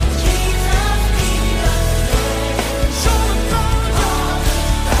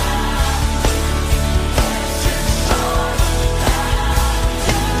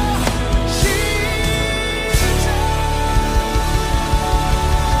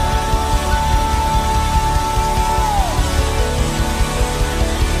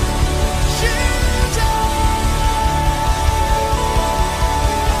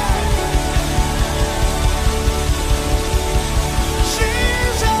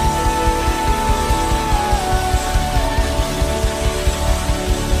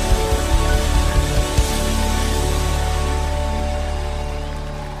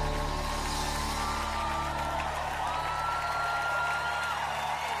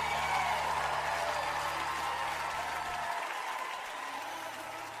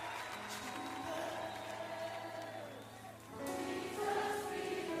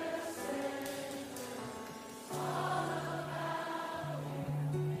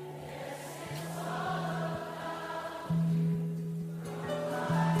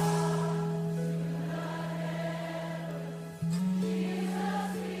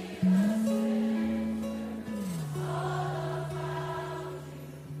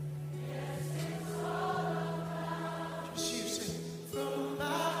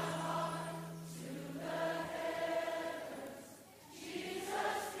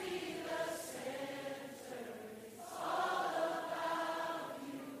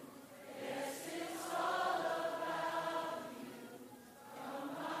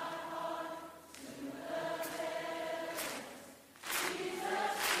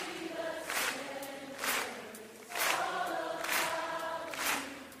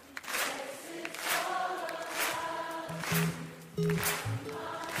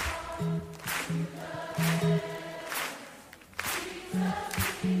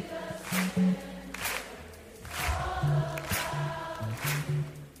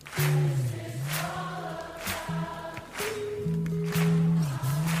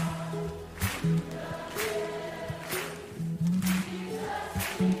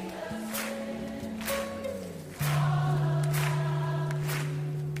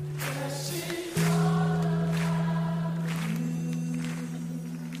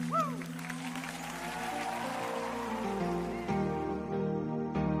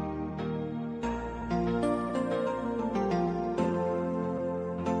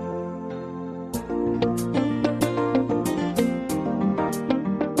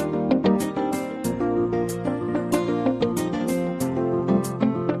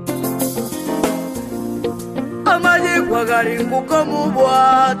Wagaringuka mu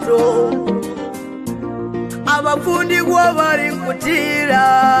bwato abafundi gwa bari nkutira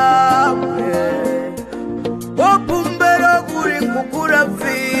opumbera kuri nkukura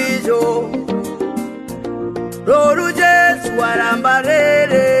fijo Rorujes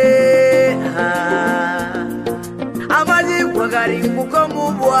warambarere amazi wagaringuka mu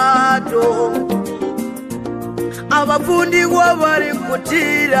bwato abafundi gwa bari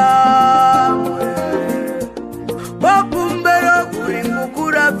nkutira Wapumbera kuri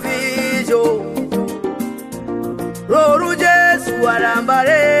nkukura fijo Roru Jesu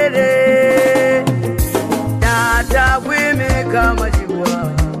warambarere Tata wime kama jiwa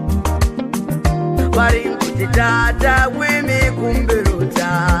Bari nkuti tata wime kumbero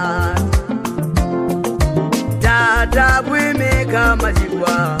tata Tata wime kama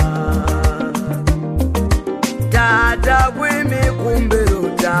jiwa Tata wime kumbero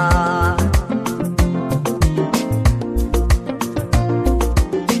tata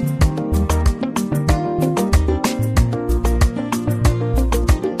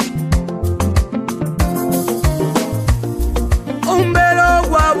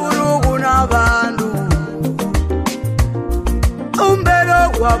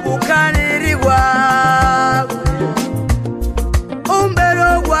Wabukanirwa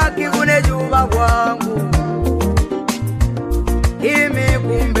umbero wakivune juba kwangu imi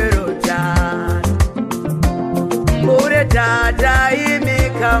kumbero tata mbure tata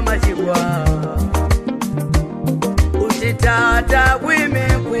imi kama chikwa uti tata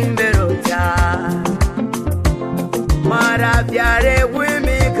wimi kumbero tata mara vyare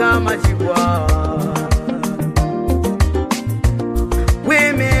wimi kama chikwa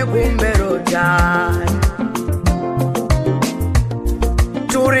kumbero tata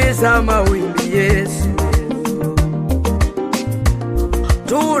turiza mawimbi Yesu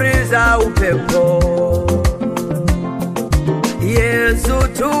turiza upepo Yesu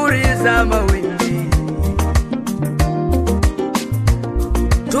turiza mawimbi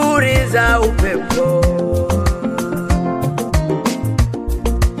turiza upepo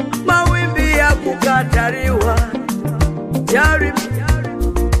mawimbi ya kukatariwa jaribu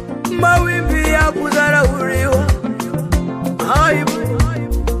mawimbi ya kudharauliwa aibu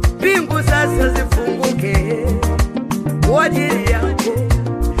mbingu sasa zifunguke kwa ajili yako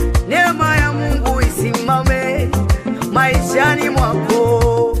neema ya Mungu isimame maishani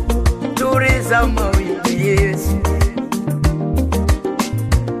mwako turiza mawimbi Yesu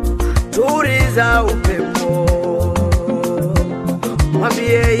turiza upepo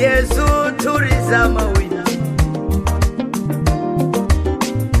mwambie Yesu turiza mawimbi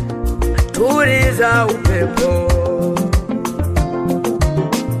turiza upepo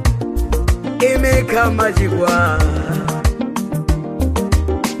ime kama jigwa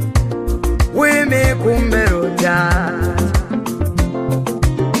wime kumbero tata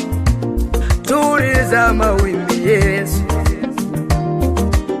turiza mawimbi Yesu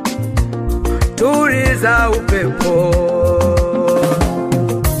turiza upepo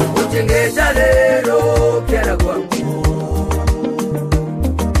utengeta lero kera kwangu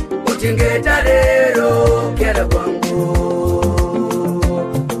utengeta lero kera kwangu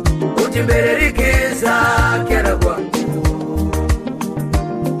utimbererikiza kera kwangu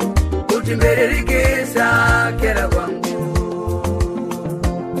utimbererikiza kera kwangu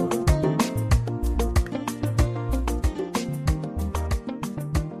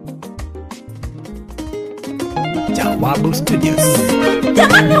Jawabu Studios.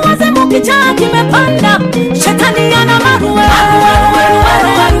 Jamani wazimu kichaa kimepanda, shetani ana maruwe,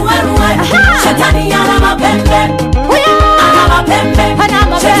 shetani ana mapembe, ana mapembe,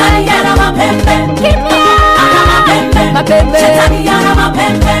 shetani ana mapembe, ana mapembe, shetani ana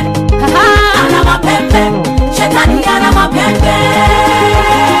mapembe, ana mapembe, shetani ana mapembe.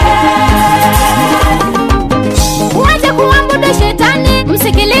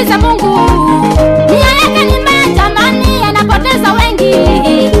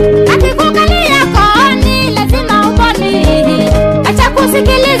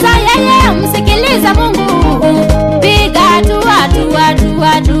 msikiliza yeye, msikiliza Mungu. Piga hatua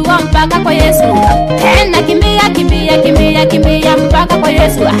mpaka kwa Yesu. Tena kimbia mpaka kwa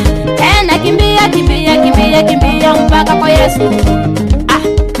Yesu. Tena kimbia mpaka kwa Yesu.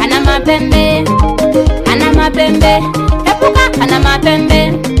 Ana mapembe, epuka ana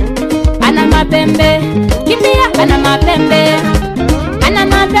mapembe. Kimbia ana mapembe.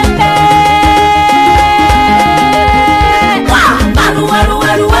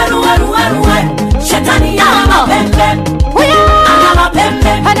 Shetani ana mapembe. Ana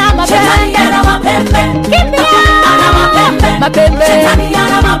mapembe. Shetani ana mapembe. Kimbia ana mapembe. Shetani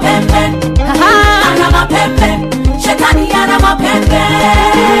ana mapembe. Ana mapembe. Shetani ana mapembe.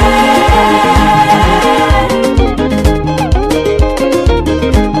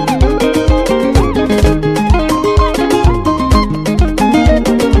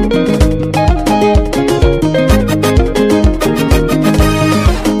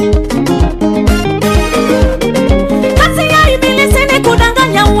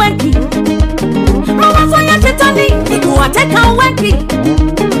 Wateka wengi,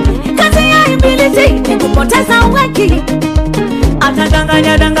 kazi ya ibilisi ni kupoteza wengi.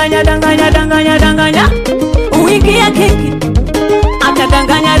 Atadanganya, uingie kiki.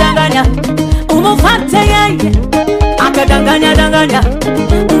 Atadanganya, umufate yeye. Atadanganya,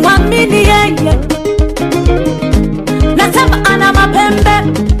 umwamini yeye. Nasema ana mapembe.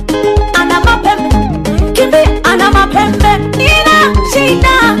 Kimbia ana mapembe. Nina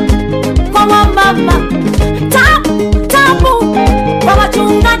shida kwa mama, tabu kwa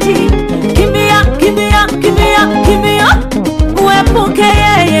wachungaji. Kimbia uepuke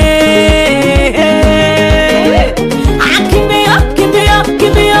yeye. Kimbia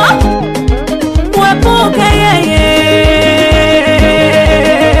uepuke yeye.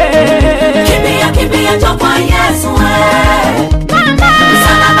 Kimbia njoo kwa Yesu.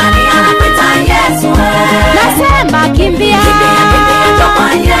 Msalabani anapita Yesu. Nasema kimbia njoo kwa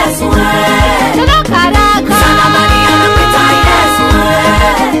Yesu.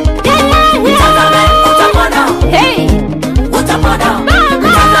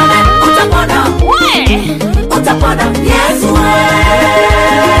 Utapona Yesu.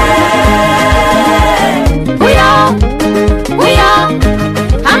 Huyo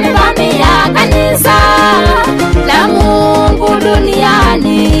amevamia kanisa la Mungu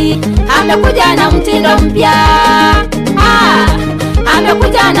duniani. Amekuja na mtindo mpya.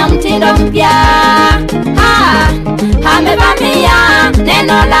 Amevamia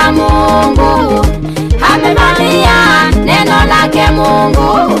neno la Mungu. Amevamia neno lake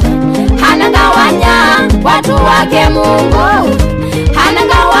Mungu. Anagawanya watu wake Mungu.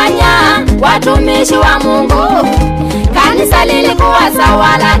 Anagawanya watumishi wa Mungu. Kanisa lilikuwa sawa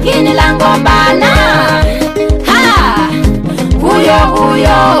lakini langombana. Huyo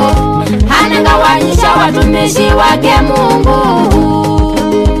anagawanyisha watumishi wake Mungu.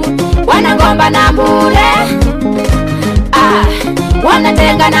 Wanangombana bure.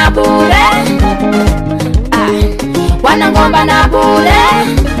 Wanatengana bure. Wanangombana bure.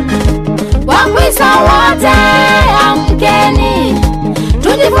 Wakristo wote amkeni,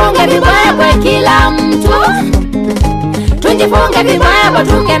 tujifunge vibwebwe kila mtu. Tujifunge vibwebwe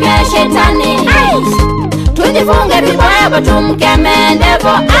tukemee shetani. Tujifunge vibwebwe tumkemee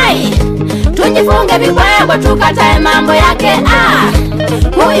ndevo. Tujifunge vibwebwe tukatae mambo yake.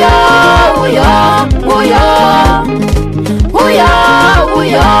 Huyo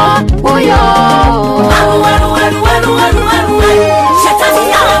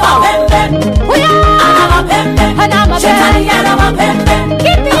Shetani ana mapembe. Shetani ana mapembe.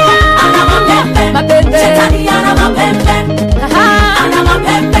 Kimbia ana mapembe. Shetani ana mapembe. Ana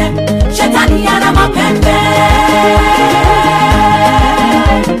mapembe. Shetani ana mapembe.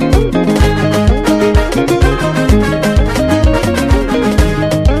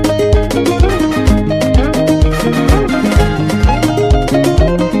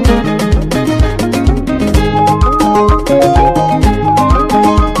 Thank you.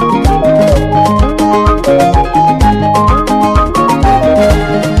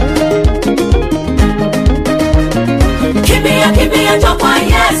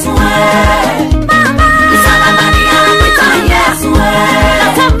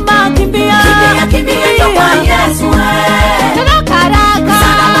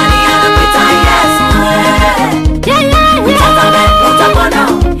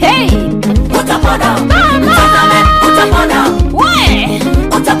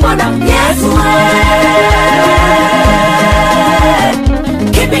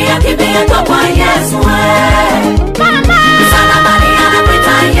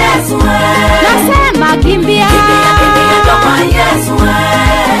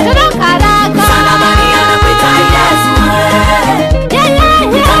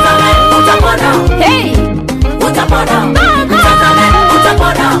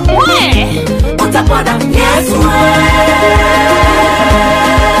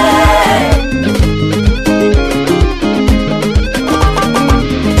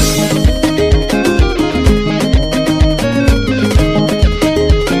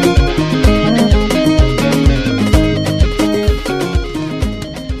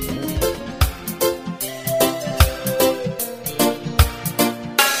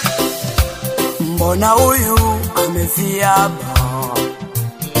 mbona huyu amefia?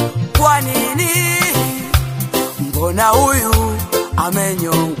 Kwa nini? Mbona huyu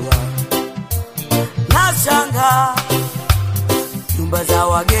amenyongwa? Nashanga nyumba za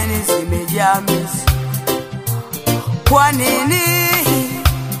wageni zimejaa mizi. Kwa nini?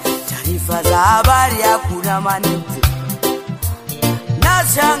 Taarifa za habari hakuna manite.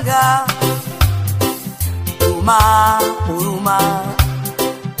 Nashanga huruma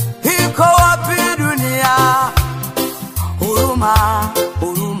iko wapi dunia? Huruma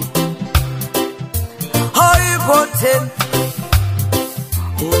haipo tena.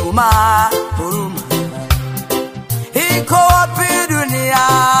 Huruma iko wapi dunia?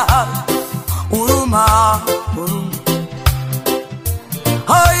 Huruma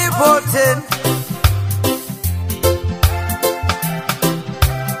haipo tena.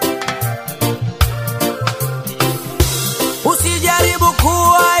 Usijaribu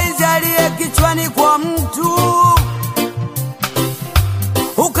kuwa izalie kichwani kwa mtu,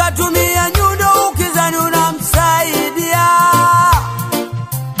 ukatumia nyundo ukizani unamsaidia.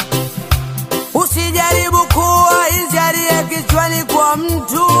 Usijaribu kuwa izalie kichwani kwa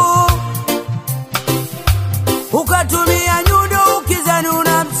mtu, ukatumia nyundo ukizani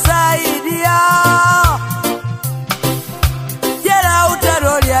unamsaidia. Jela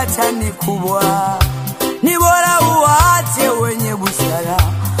utaroli hata ni kubwa, ni bora uache wenye busara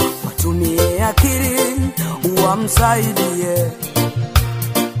watumie akili uwamsaidie.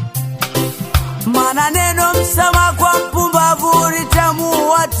 Maana neno msamaha kwa mpumbavu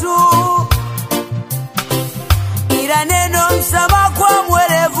litamuua tu, ila neno msamaha kwa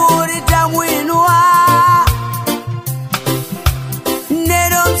mwerevu litamuinua.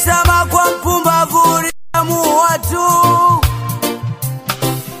 Neno msamaha kwa mpumbavu litamuua tu,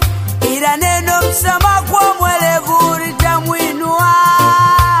 ila neno msamaha kwa mwerevu litamuinua.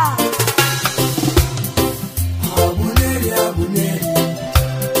 Abuneri,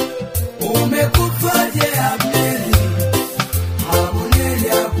 umekufaje Abneri? Abuneri,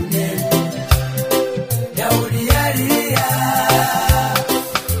 Daudi alia.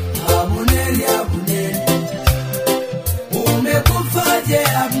 Abuneri, umekufaje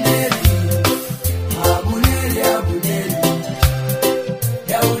Abneri? Abuneri,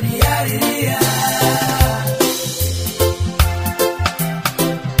 Daudi alia.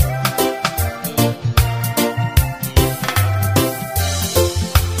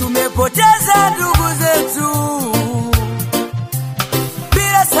 Tumepoteza ndugu zetu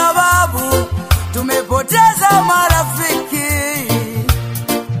bila sababu, tumepoteza marafiki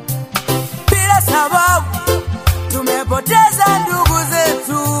bila sababu, tumepoteza ndugu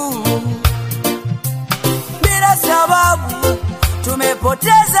zetu bila sababu,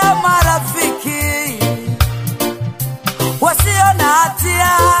 tumepoteza marafiki wasio na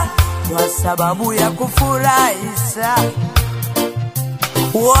hatia kwa sababu ya kufurahisha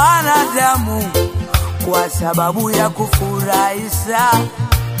wanadamu, kwa sababu ya kufurahisha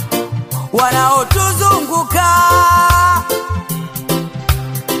wanaotuzunguka.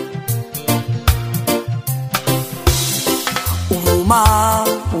 Huruma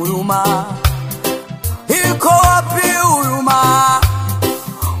iko wapi?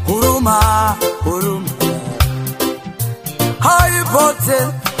 Huruma haipo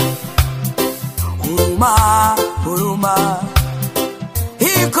tena. Huruma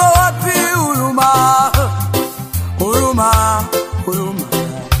iko wapi? Huruma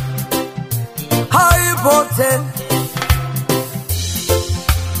haipo tena.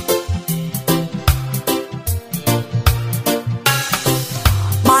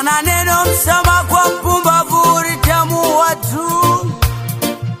 Maana neno msamaha kwa mpumbavu litamuua tu,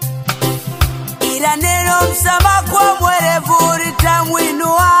 ila neno msamaha kwa mwerevu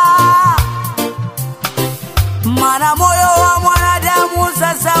litamuinua. Maana moyo wa mwanadamu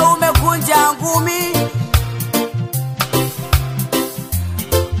sasa umekunja ngumi.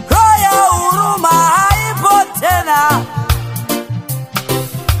 Roho ya huruma haipo tena.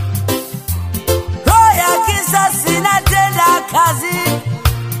 Roho ya kisasi inatenda kazi.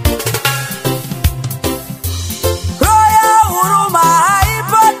 Roho ya huruma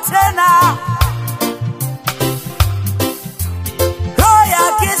haipo tena. Roho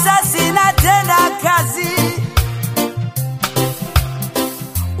ya kisasi inatenda kazi.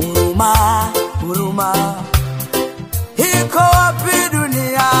 Huruma iko wapi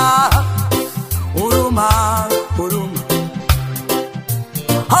dunia? Huruma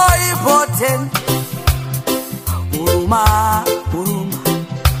haipo tena. Huruma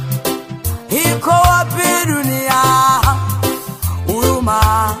iko wapi dunia? Huruma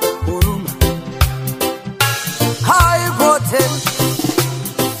haipo tena.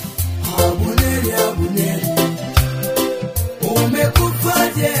 Abuneri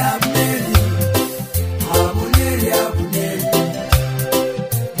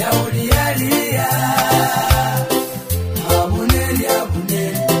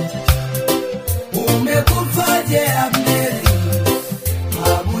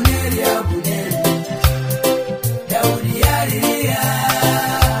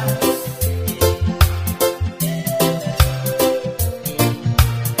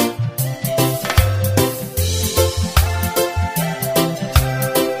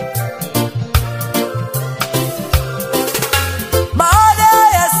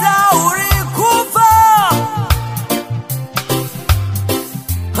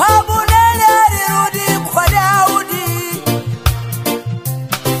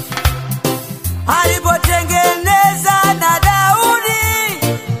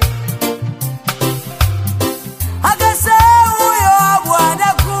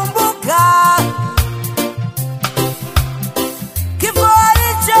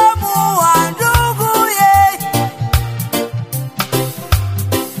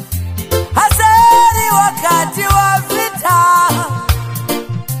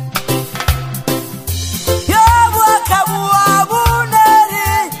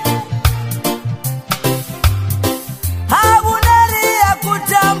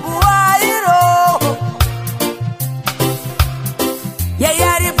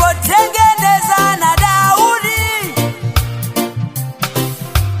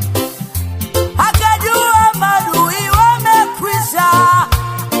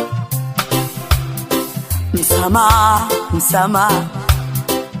Msamaha, msamaha,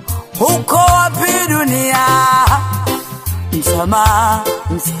 uko wapi dunia? Msamaha,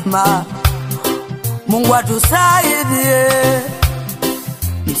 msamaha, Mungu atusaidie.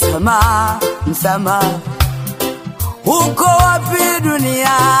 Msamaha, msamaha, uko wapi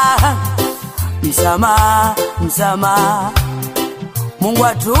dunia? Msamaha, msamaha, Mungu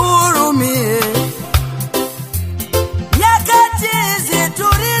atuhurumie. Nyakati hizi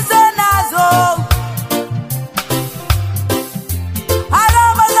tulizo nazo,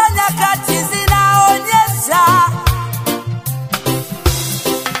 alama za nyakati zinaonyesha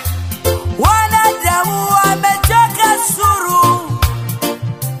wanadamu wamechoka suru,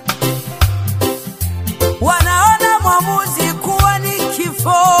 wanaona mwamuzi kuwa ni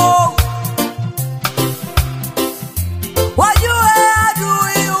kifo. Wajue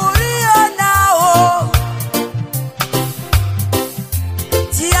adui ulio nao,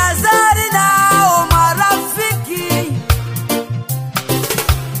 jihadhari nao marafiki.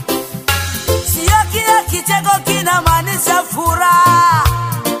 Sio kila kicheko kinamaanisha furaha,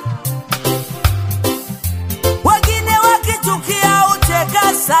 wengine wakichukia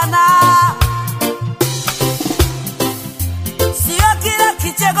ucheka sana. Sio kila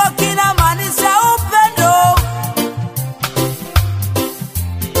kicheko kinamaanisha upendo,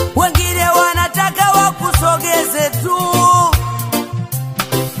 wengine wanataka wakusogeze tu,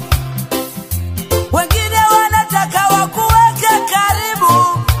 wengine wanataka wakuweke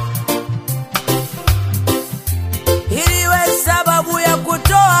karibu, ili iwe sababu ya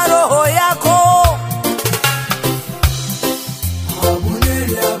kutoa roho yako.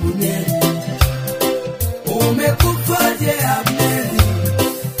 Abuneri, Abuneri, umekufaje Abuneri?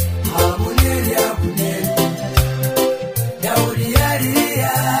 Abuneri, Abuneri, Daudi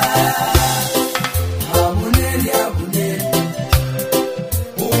alia. Abuneri, Abuneri,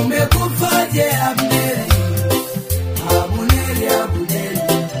 umekufaje Abuneri? Abuneri, Abuneri,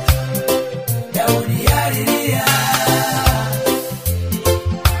 Daudi alia.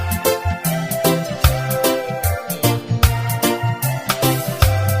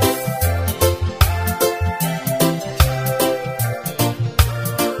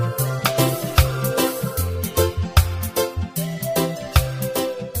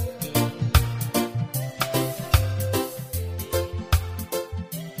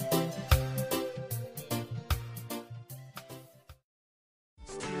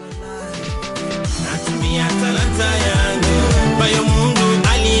 Natumia talanta yangu, bayo Mungu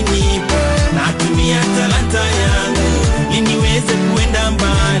alinipa. Natumia talanta yangu, ili niweze kuenda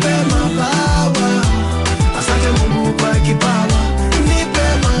mbali. Mabawa, asante Mungu kwa kipawa. Nipe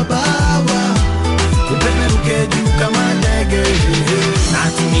mabawa, upeperuke juu kama ndege.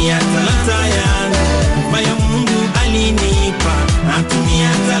 Natumia talanta yangu, bayo Mungu alinipa. Natumia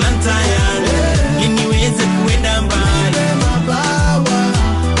talanta yangu, ili niweze kuenda mbali. Mabawa,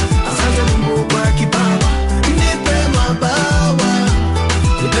 asante Mungu kwa kipawa. Nipe mabawa,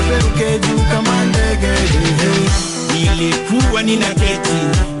 upeperuke juu kama ndege. Nilikuwa ninaketi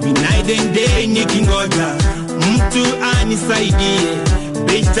night and day nikingoja mtu anisaidie,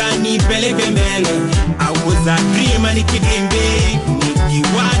 beta nipeleke mbele. I was a dreamer nikidimbe,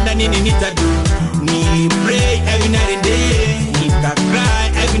 nikiwanda nini nitadu. Nilipray every night and day,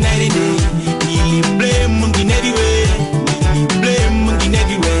 nikacry every night and day. Nilipray Mungu in every way, nilipray Mungu in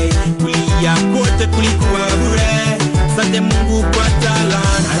every way. Kulia kote kulikuwa bure, asante Mungu kwa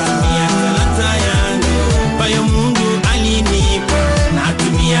talanta. Natumia talanta yangu, bayo Mungu alinipa.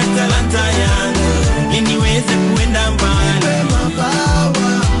 Natumia talanta yangu, ili niweze kuenda mbali.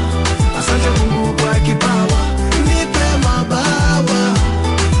 Mabawa, asante Mungu kwa kipawa. Nipe mabawa,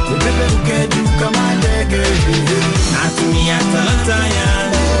 upeperuke juu kama ndege. Natumia talanta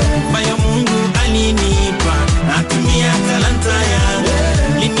yangu, bayo Mungu alinipa. Natumia talanta yangu,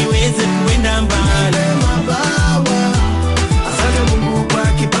 ili niweze kuenda mbali. Mabawa, asante Mungu kwa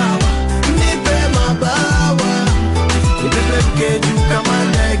kipawa. Nipe mabawa, upeperuke juu kama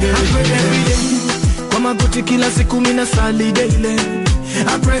ndege. I pray every day, kwa magoti kila siku mina sali daily.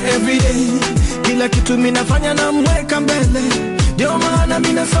 I pray every day, kila kitu minafanya na mweka mbele. Ndio maana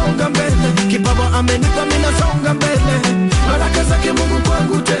mina songa mbele, kipawa amenipa mina songa mbele. Baraka zake Mungu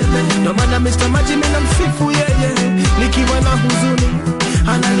kwangu tele, ndio maana Mr. Maji mina msifu yeye. Nikiwa na huzuni,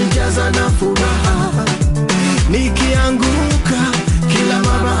 ananijaza na furaha. Nikianguka, kila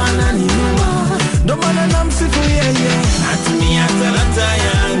mara ananiinua, ndio maana namsifu yeye. Natumia talanta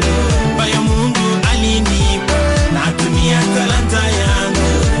yangu, bayo Mungu alinipa. Natumia talanta yangu,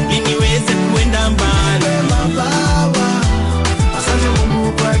 ili niweze kuenda mbali. Mabawa, asante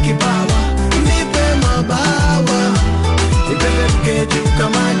Mungu kwa kipawa. Nipe mabawa, nipeperuke juu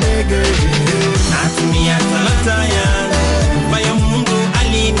kama ndege. Natumia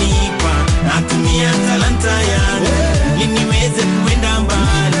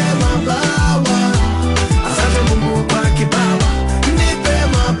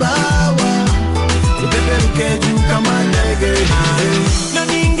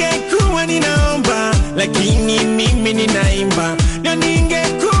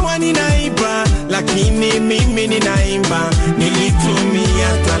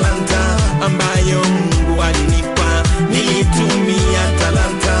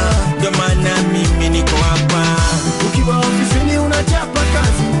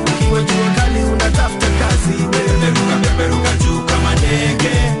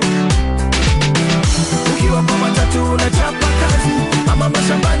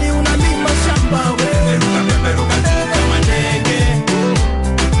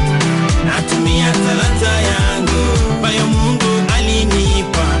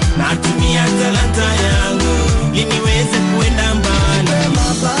natumia talanta yangu ili niweze kuenda mbali.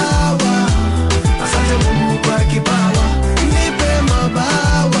 Mabawa, asante Mungu kwa kipawa. Nipe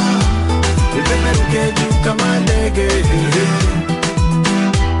mabawa, nipeperuke juu kama ndege.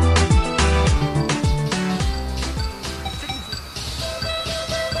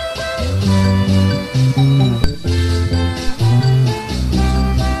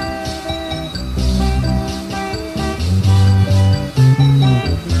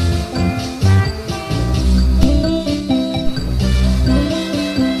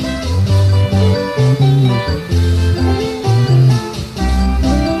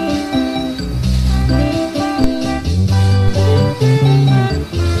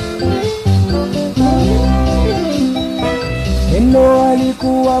 Neno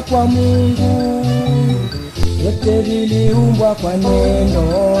alikuwa kwa Mungu, yote viliumbwa kwa neno.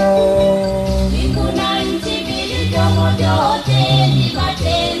 Mbingu na nchi vilivyomo vyote ni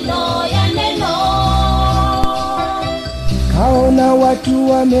matendo ya neno. Kaona watu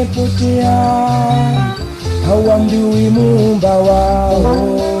wamepotea, hawamjui Muumba wao.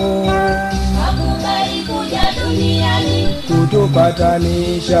 Hakubali kuja duniani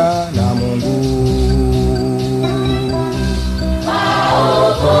kutupatanisha na Mungu.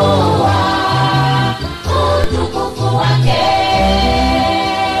 Kaokoa utukufu wake,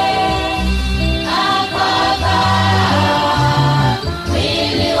 akavaa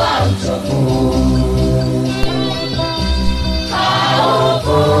mwili wa uchovu.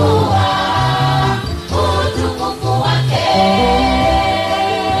 Kaokoa utukufu wake,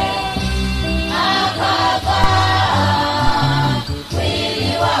 akavaa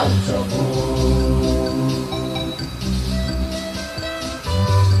mwili wa uchovu.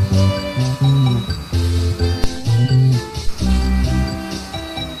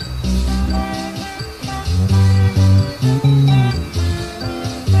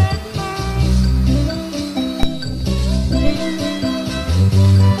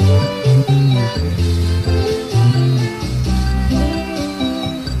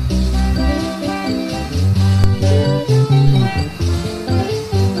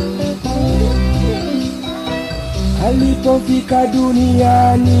 Alipofika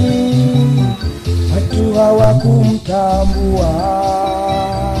duniani, watu hawakumtambua.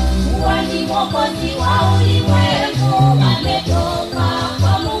 Kwani Mwokozi wa ulimwengu ametoka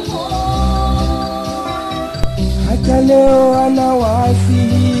kwa Mungu. Hata leo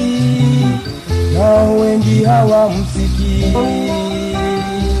anawasihi, nao wengi hawamsikii.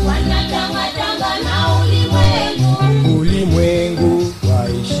 Wanatangatanga na ulimwengu, Ulimwengu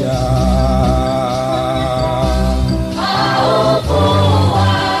waisha. kaokoa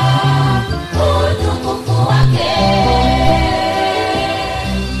utukufu wake,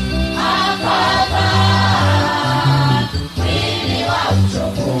 akavaa mwili wa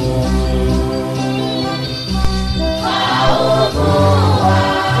uchovu. Kaokoa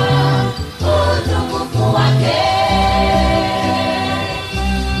utukufu wake,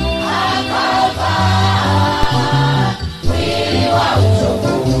 akavaa mwili wa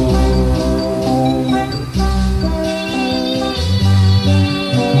uchovu.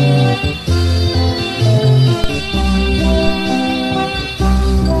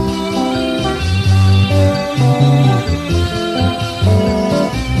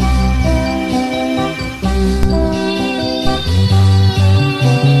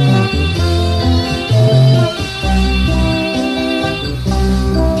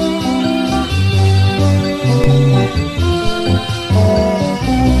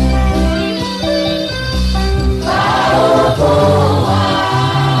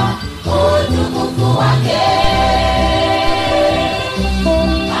 Utukufu wake,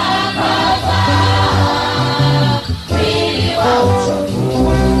 akavaa mwili wa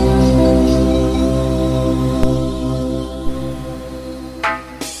uchovu.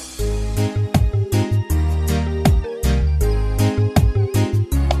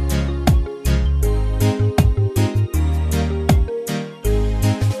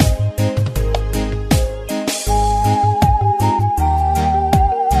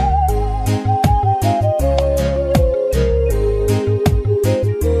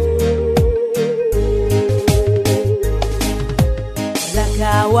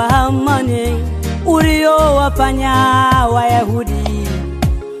 Waraka wa amani uliowafanya Wayahudi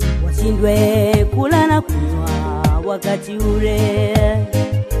washindwe kula na kunywa wakati ule.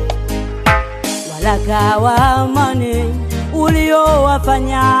 Waraka wa amani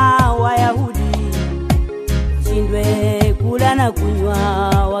uliowafanya Wayahudi washindwe kula na kunywa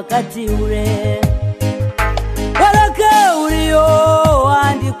wakati ule. Waraka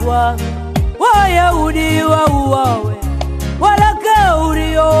ulioandikwa Wayahudi wauawe, waraka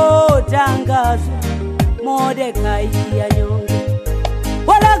ulio Mordekai anyonge.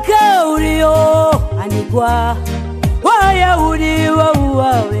 Waraka ulioandikwa Wayahudi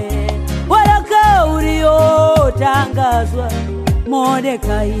wauawe, waraka uliotangazwa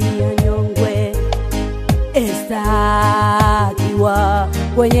Mordekai anyongwe. Esta akiwa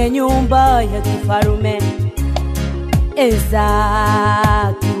kwenye nyumba ya kifarume, Esta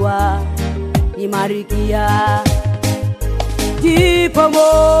akiwa ni Marikia, ndipo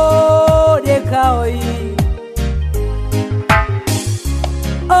Mordekai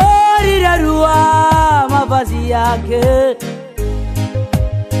alirarua mavazi yake,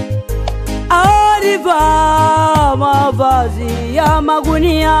 alivaa mavazi ya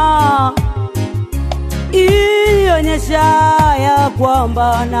magunia, ilionyesha ya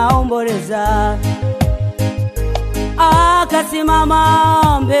kwamba anaomboleza.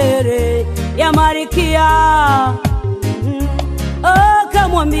 Akasimama mbele ya Marikia,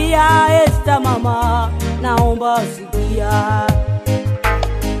 akamwambia Esta, mama, naomba sikia.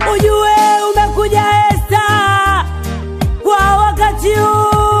 Ujue umekuja Esta kwa wakati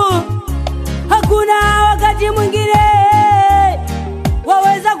huu, hakuna wakati mwingine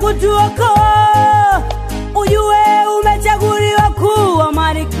waweza kutuokoa. Ujue umechaguliwa kuwa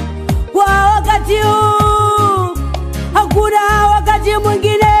Malkia kwa wakati huu, hakuna wakati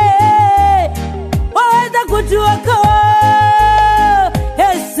mwingine waweza kutuokoa.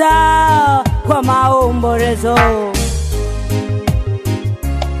 Esta kwa maombolezo,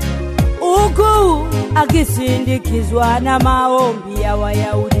 huku akisindikizwa na maombi ya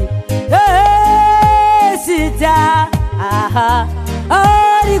Wayahudi. Sita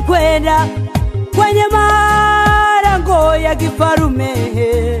alikwenda kwenye malango ya kifarume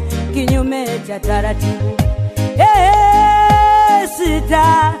kinyume cha taratibu.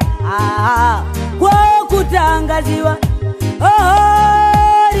 Sita kwa kutangaziwa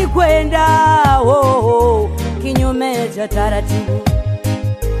alikwenda kinyume cha taratibu.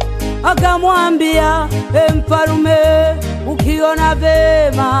 Akamwambia, mfarume, ukiona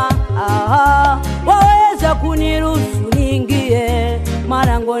vema waweza kuniruhusu niingie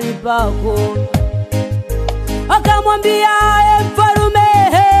malangoni pako. Akamwambia, mfarume,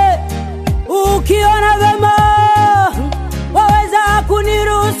 ukiona vema waweza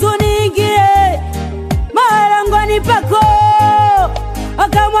kuniruhusu niingie malangoni pako.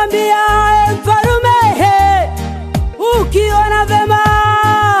 Akamwambia, mfarume, ukiona vema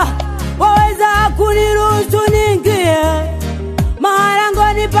waweza kuniruhusu niingie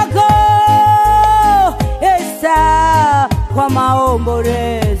malangoni pako. Esta kwa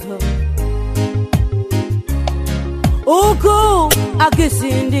maombolezo, huku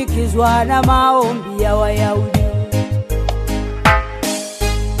akisindikizwa na maombi ya Wayahudi.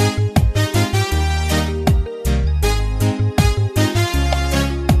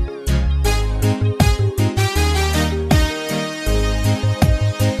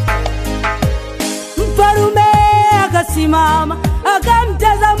 Mfarume akasimama,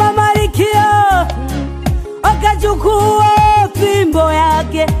 akamtazama Marikia, akachukua fimbo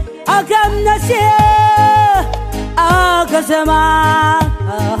yake, akamnashia, akasema,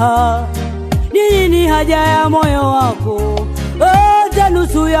 nini haja ya moyo wako? Hata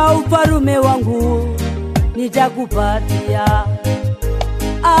nusu ya ufarume wangu nitakupatia.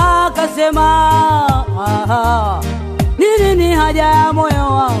 Akasema, nini haja ya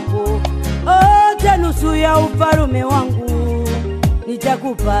moyo wako? Hata nusu ya ufarume wangu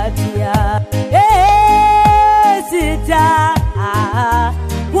nitakupatia. Sita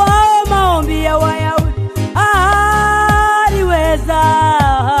kwa maombi ya Wayahudi aliweza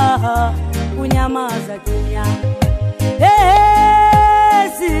kunyamaza kimya.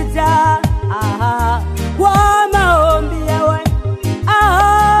 Sita kwa maombi ya Wayahudi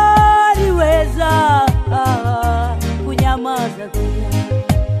aliweza kunyamaza kimya.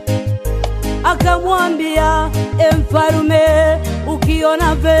 Akamwambia, mfarume,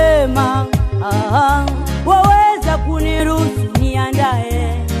 ukiona vema waweza kuniruhusu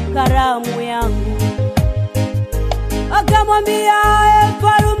niandae karamu yangu. Akamwambia,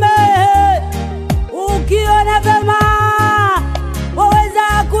 mfarume, ukiona vema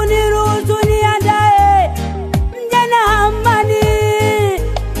waweza kuniruhusu niandae mje na amani.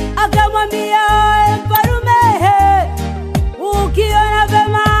 Akamwambia, mfarume, ukiona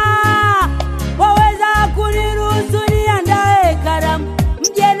vema waweza kuniruhusu niandae karamu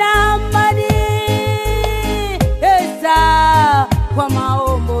mje na amani. Esta kwa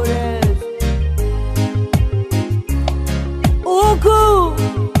maombolezo, huku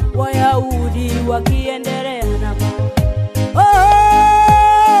Wayahudi wakiendelea na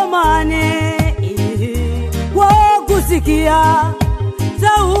amani kwa kusikia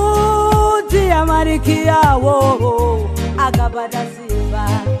sauti ya Marikia. malkia wo akapata sifa.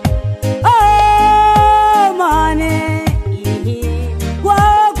 Oh mane kwa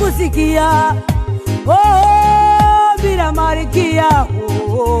kusikia bila malkia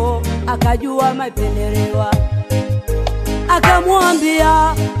wo akajua mapendelewa.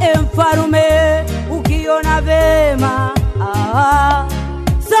 Akamwambia mfarume, ukiona vema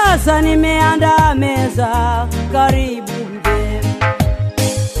sasa nimeandaa meza, karibu mje.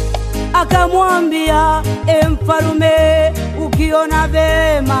 Akamwambia mfarume, ukiona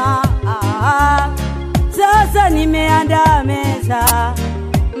vema sasa nimeandaa meza,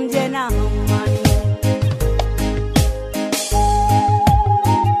 mje na amani.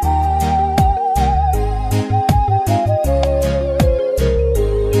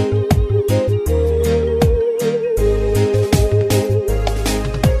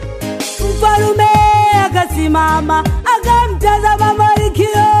 Mama akamtazama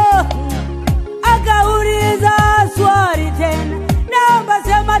malkia, akauliza swali tena, naomba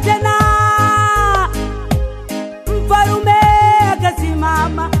sema tena. Mfarume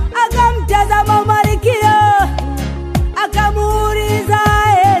akasimama akamtazama malkia, akamuuliza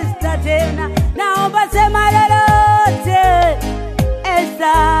Esta tena, naomba sema lolote.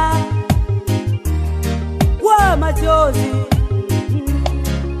 Esta kwa machozi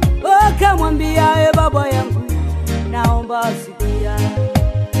akamwambia, baba yangu, naomba sikia,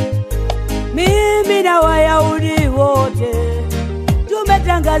 mimi na Wayahudi wote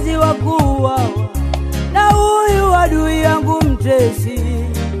tumetangaziwa kuuawa na huyu adui yangu mtesi,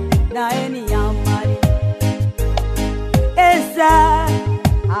 naye ni Hamani. Esta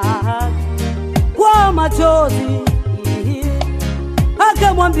kwa machozi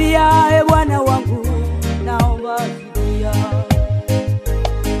akamwambia, bwana wangu, naomba sikia,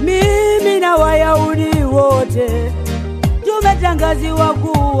 mimi na Wayahudi wote tumetangaziwa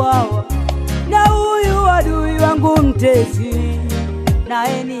kuuawa na huyu adui wangu mtesi,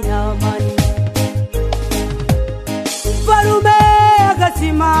 naye ni Hamani. Mfarume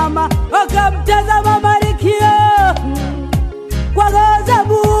akasimama akamtazama malkia, kwa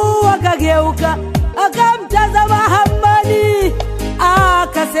ghadhabu akageuka akamtazama Hamani,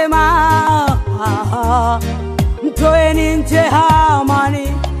 akasema, mtoeni nje Hamani,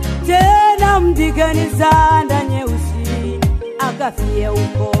 tena mvikeni sanda nyeusi akafie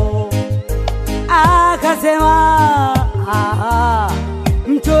huko. Akasema,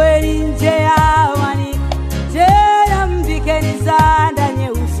 mtoeni nje Hamani, tena mvikeni sanda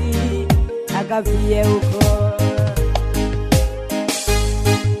nyeusi akafie huko.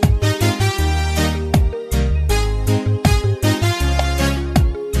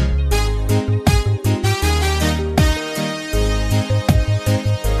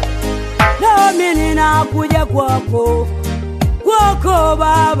 Nakuja kwako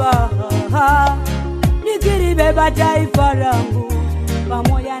Baba, nikilibeba taifa langu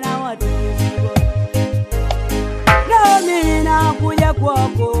pamoja na watu nami nakuja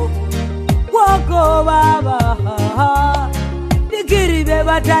kwako Baba,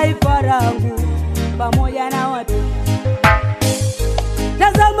 nikilibeba taifa langu pamoja na watu.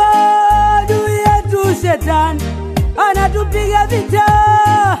 Tazama adui yetu Shetani anatupiga vita.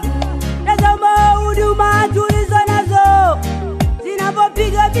 Tazama huduma tulizo nazo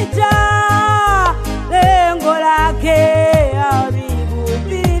zinapopiga vita, lengo lake haribu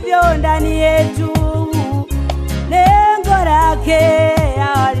vilivyo ndani yetu, lengo lake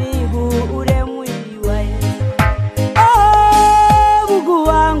haribu ule mwili wa Yesu. Oh Mungu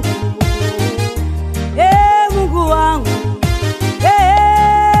wangu, Mungu wangu,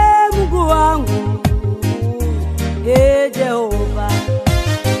 Mungu wangu, Jehova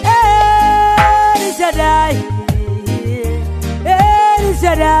Shaddai,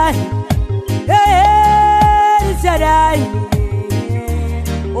 Shaddai, Shaddai,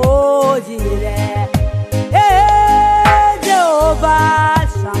 oh Jireh, Jehovah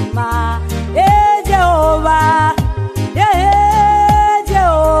Shammah, Jehovah,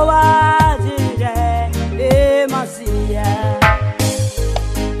 Jehovah Jireh, Masia.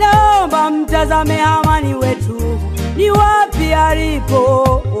 Naomba mtazame Hamani wetu, ni wapi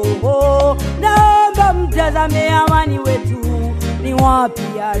alipo. Naomba mtazame Hamani wetu, ni wapi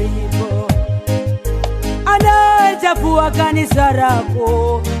alipo. Anayechafua kanisa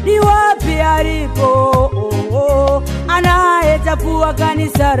lako, ni wapi alipo. Anayechafua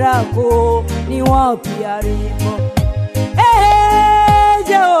kanisa lako, ni wapi alipo.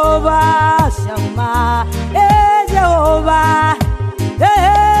 Jehovah Shammah, Jehovah,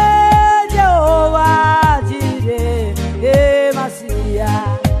 Jehovah Jireh, Masia.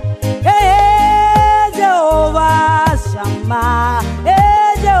 Jehovah Shammah,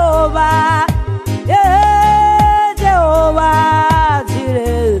 Jehovah,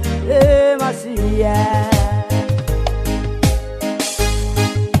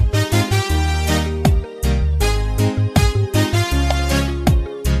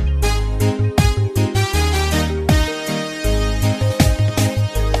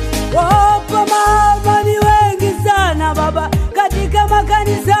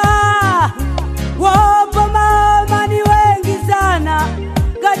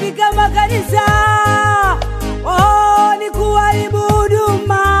 katika makanisa, oh, ni kuharibu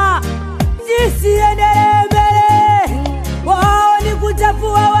huduma zisiendelee mbele, oh, ni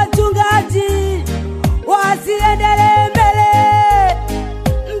kuchafua wachungaji wasiendelee mbele.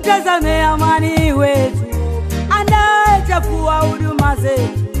 Mtazame amani wetu anayechafua huduma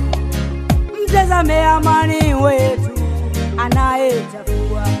zetu, mtazame amani wetu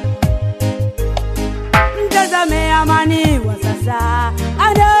anayechafua. Mtazame amani wa sasa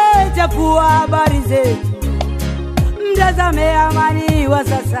anayechafua habari zetu, mtazame amani wa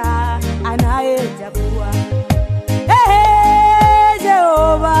sasa anayechafua.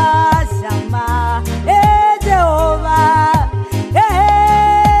 Jehova Shama, Jehova,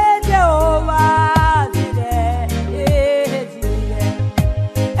 Jehova Jire, Jire,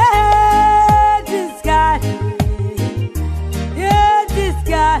 this guy, this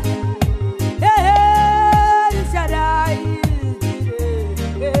guy, Shaddai,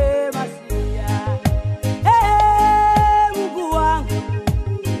 Masia, Mungu wangu,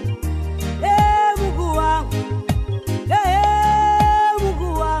 Mungu wangu,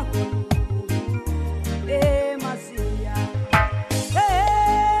 Mungu wangu, Masia,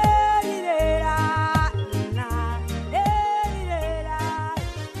 Lilera, na, Lilera,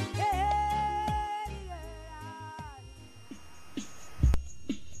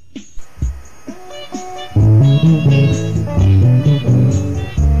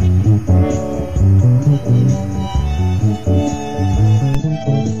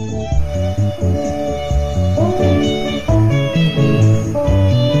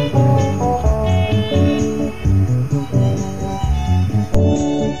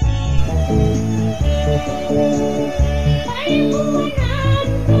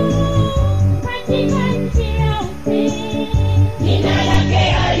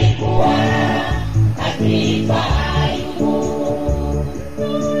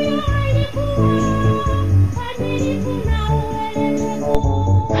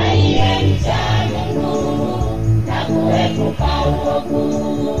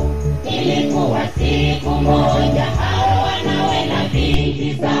 Ilikuwa siku moja hao wanawe na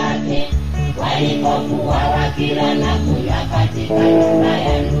binti zake walipokuwa wakila na kunywa katika nyumba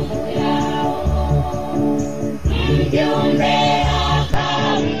ya ndugu yao. Mjumbe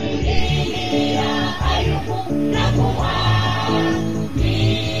akamlilia Ayubu na kumwambia,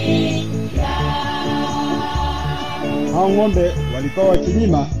 hao ng'ombe walikuwa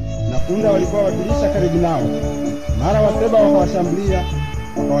wakilima na punda walikuwa wakilisha karibu nao. Mara Waseba wakawashambulia,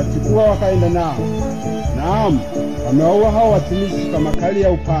 wakawachukua wakaenda nao. Naam, wamewaua hao watumishi kwa makali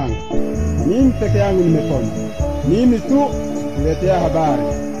ya upanga. Mimi peke yangu nimepona, mimi tu kuletea habari.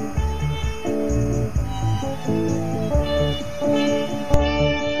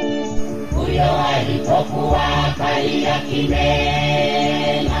 Huyo alipokuwa kalia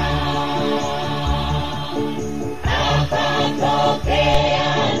kimena,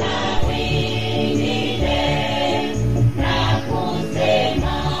 akatokea na wengine na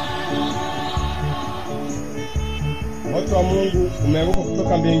kusema, Moto wa Mungu umeanguka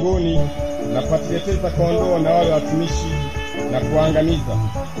kutoka mbinguni na kuwateketeza kondoo na wale watumishi na kuangamiza.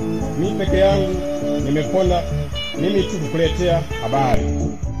 Mimi peke yangu nimepona, mimi tu kukuletea habari.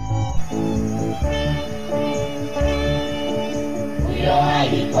 Huyo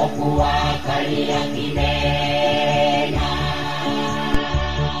alipokuwa kalia kimena,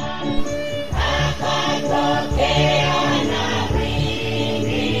 akatokea na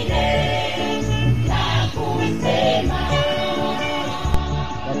wengine na kusema.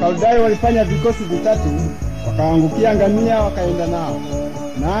 Wakaldayo walifanya vikosi vitatu, wakaangukia ngamia wakaenda nao.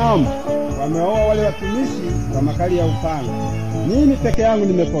 Naam, wameoa wale watumishi kwa makali ya upanga. Mimi peke yangu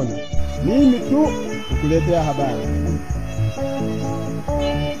nimepona, mimi tu kukuletea habari.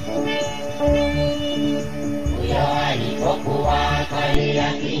 Huyo alipokuwa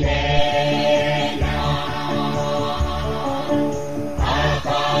kalia kimena,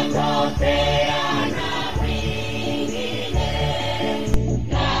 akatokea na wengine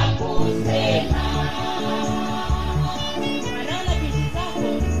na kusema, Anaona binti zako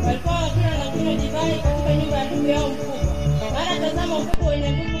walikuwa wakila na kunywa divai katika nyumba ya ndugu yao mkubwa. Mara tazama, upepo wenye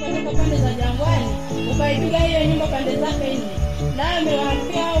nguvu kutoka pande za jangwani ukaipiga hiyo nyumba pande zake nne, naye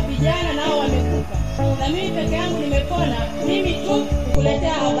amewaangukia hao vijana nao wamekufa. Na mimi peke yangu nimepona, mimi tu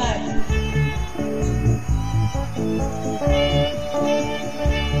kukuletea habari.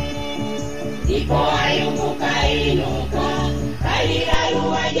 ndipo Ayubu kainuka,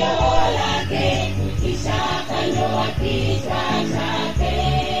 kalirarua joho lake, kisha akanyoa kichwa chake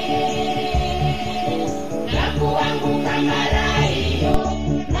na kuanguka mara hiyo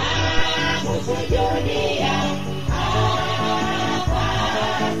na kusujudia,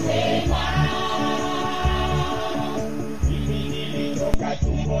 akasema,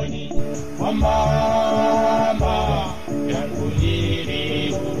 mama yangu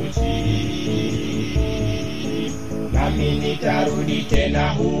niliuchi, nami nitarudi tena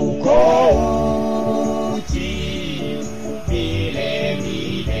huko uchi vile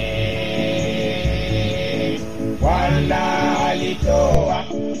vile. Bwana alitoa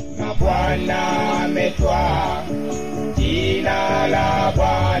na Bwana ametwaa, jina la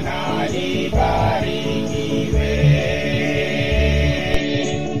Bwana libarikiwe.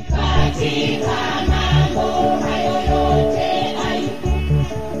 Katika mambo hayo yote Ayubu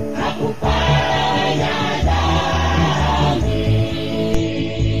hakufanya dhambi,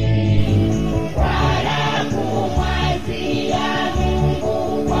 wala kumwazia Mungu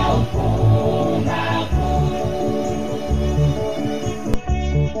kwa upumbavu.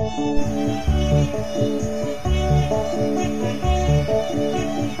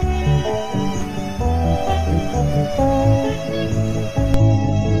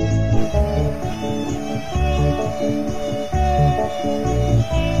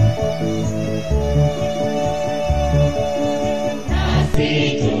 Nasi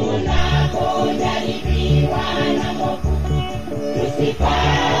tunapojaribiwa na Mungu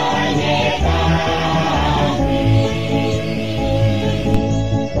tusifanye dhambi,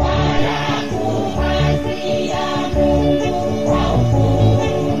 wala kumwazia Mungu kwa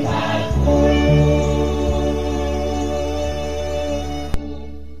upumbavu.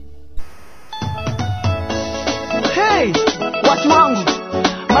 Hey, watu wangu,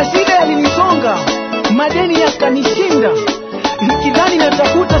 mashida yalinisonga, madeni yakanishinda, nikidhani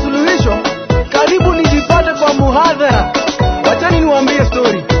natafuta suluhisho, karibu nijipate kwa muhadhara. Wachani niwaambie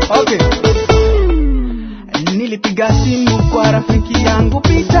story. Okay. Nilipiga simu kwa rafiki yangu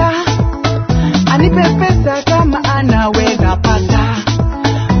Pita, anipe pesa kama anaweza pata.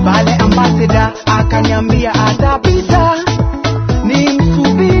 Pale ambassador akaniambia atapita,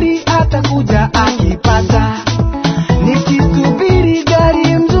 nimsubiri atakuja akipata. Nikisubiri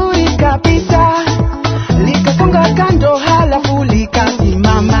gari mzuri kapita, likasonga kando halafu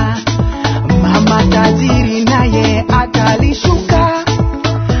likasimama. Mama tajiri naye akalishuka,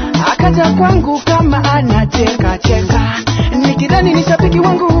 akaja kwangu kama anacheka cheka, nikidhani ni shabiki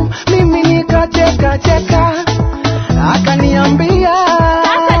wangu, mimi nikacheka cheka. Akaniambia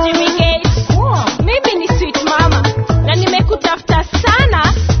sasa Jimmy, mimi ni sweet mama na nimekutafuta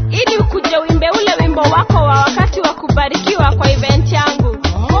sana ili ukuje uimbe ule wimbo wako wa wakati wa kubarikiwa kwa event yangu.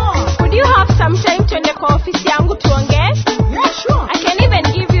 Would you have some time tuende kwa ofisi yangu tuongee? yeah, sure. I can even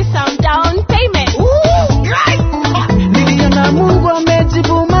give you some down payment. Niliona Mungu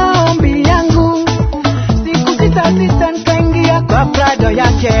amejibu maombi yangu, siku sita nikaingia kwa prado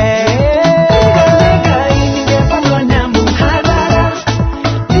yake.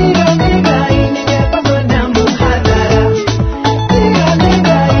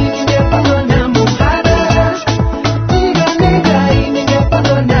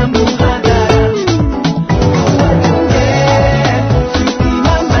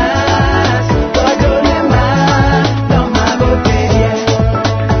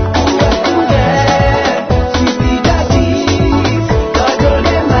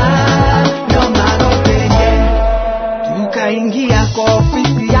 Kaingia kwa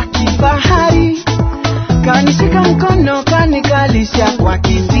ofisi ya kifahari, kanishika mkono kanikalisha kwa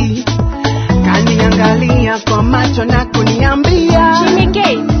kiti, kaniangalia kwa macho na kuniambia, Jimmy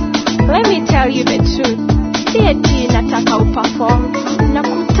Gates, let me tell you the truth. Si eti nataka uperform,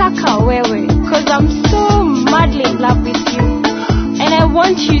 nakutaka wewe, cause I'm so madly in love with you and I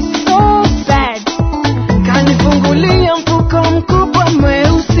want you so bad. Kanifungulia mfuko mkubwa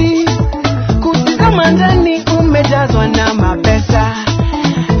mweusi, kutizama ndani umejazwa na mapesa,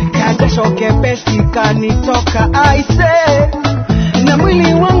 kajasho kepesi kanitoka aise, na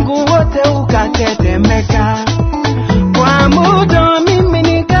mwili wangu wote ukatetemeka. Kwa muda mimi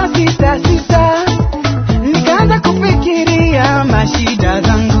nikasita sita, nikaanza kufikiria mashida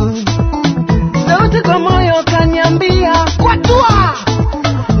zangu. Sauti kwa moyo kaniambia kwa dua,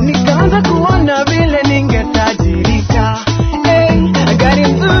 nikaanza kuona vile ningetajirika. Hey, gari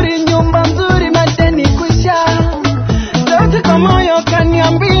nzuri, nyumba nzuri, madeni kwisha. Sauti kwa moyo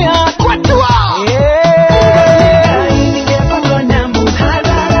kaniambia kwa dua, yeah.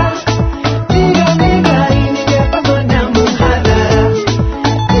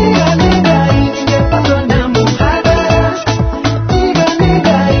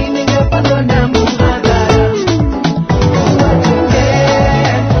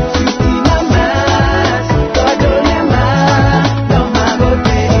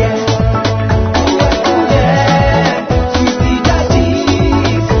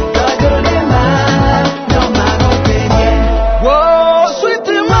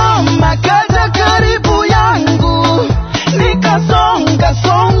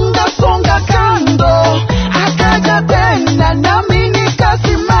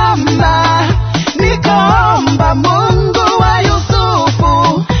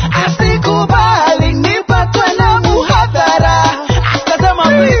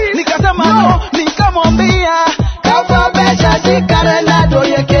 tena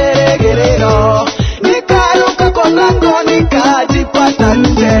doye keregerero. Nikaruka kwa lango nikajipata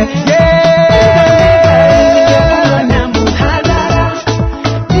nje.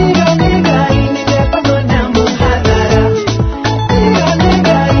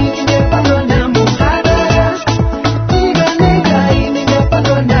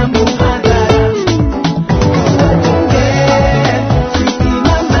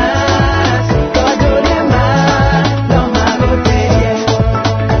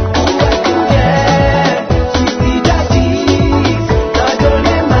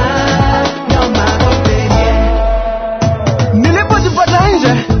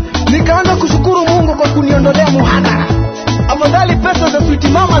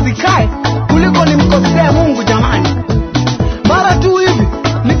 Zikae kuliko nimkosea Mungu jamani. Mara tu hivi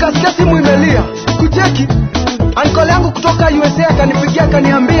nikasikia simu imelia. Kucheki uncle yangu kutoka USA akanipigia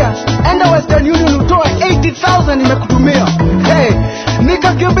akaniambia enda Western Union utoe 80,000 nimekutumia. Hey,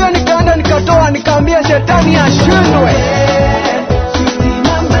 nikakimbia nikaenda nikatoa nikaambia shetani ashindwe.